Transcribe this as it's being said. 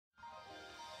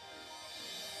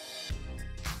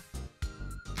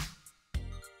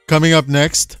Coming up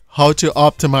next, how to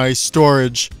optimize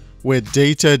storage with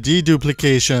data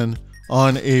deduplication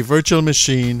on a virtual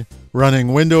machine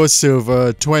running Windows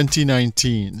Server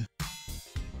 2019.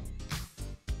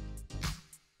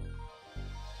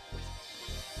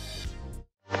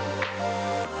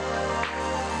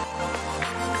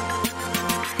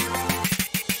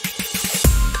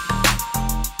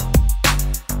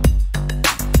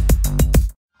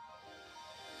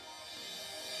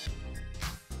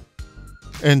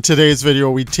 In today's video,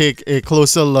 we take a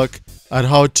closer look at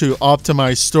how to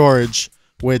optimize storage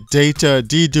with data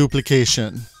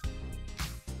deduplication.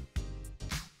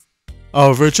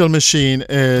 Our virtual machine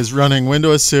is running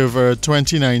Windows Server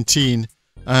 2019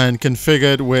 and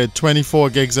configured with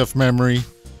 24 gigs of memory,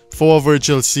 4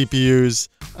 virtual CPUs,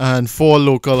 and 4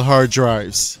 local hard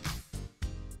drives.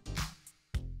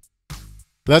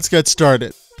 Let's get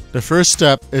started. The first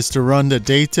step is to run the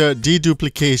data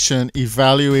deduplication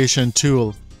evaluation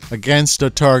tool against the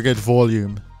target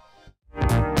volume.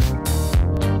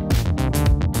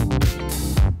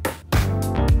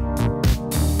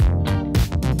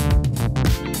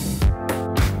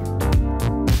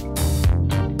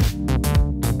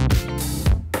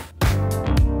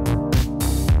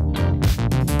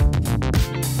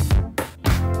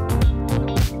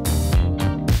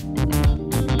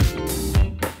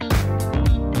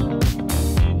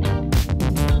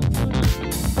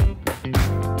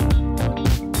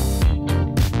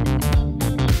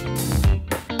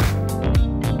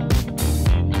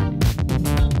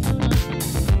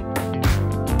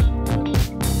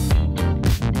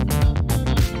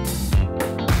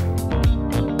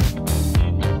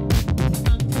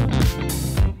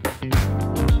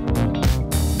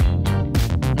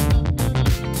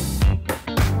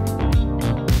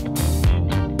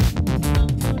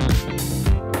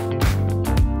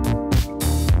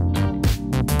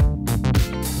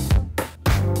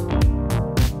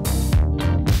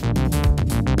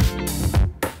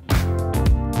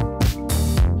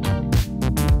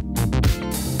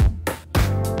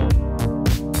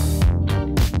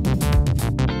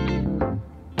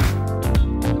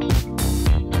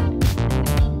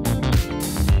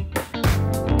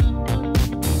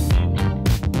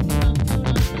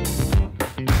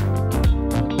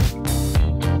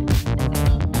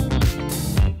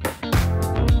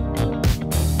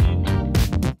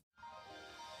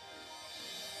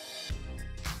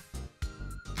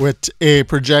 With a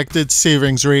projected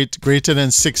savings rate greater than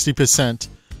 60%,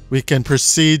 we can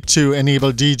proceed to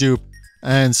enable dedupe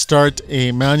and start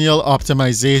a manual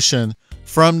optimization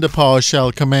from the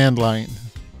PowerShell command line.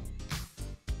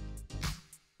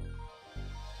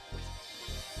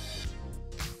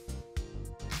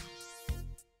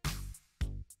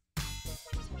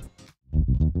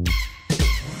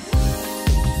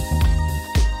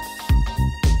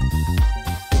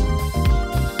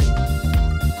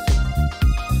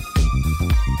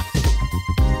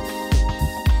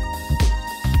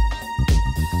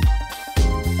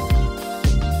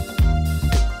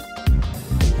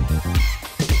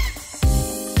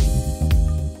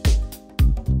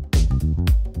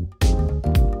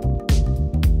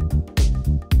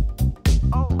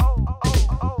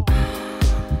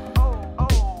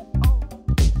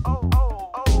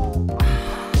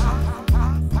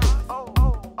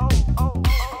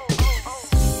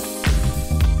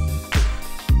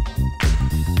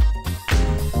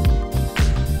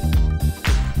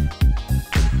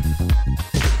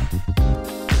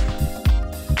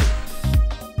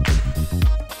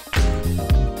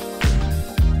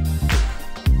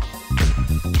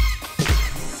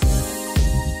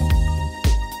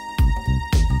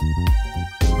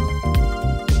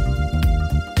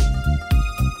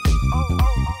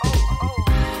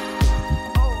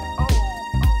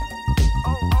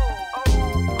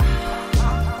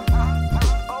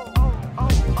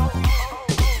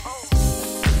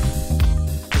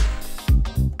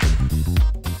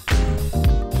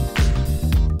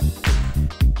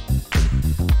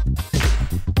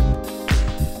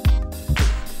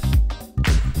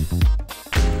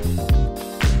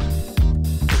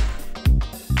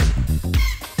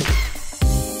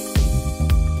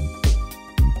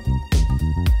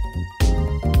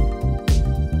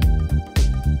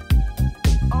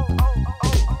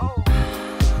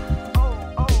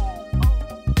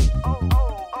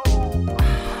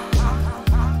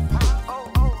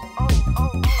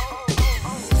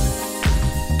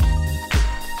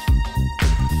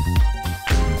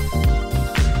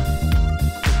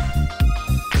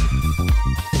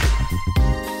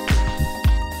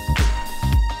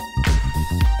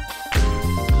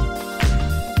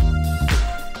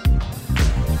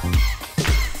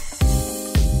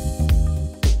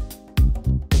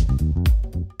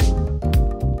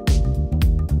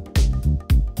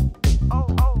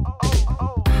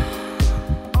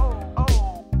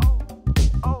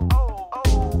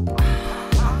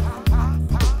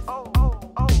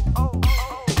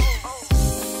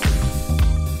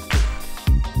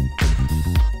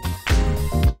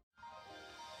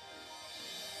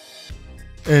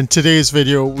 In today's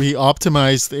video, we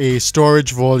optimized a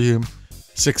storage volume,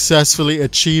 successfully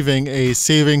achieving a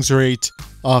savings rate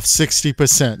of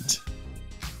 60%.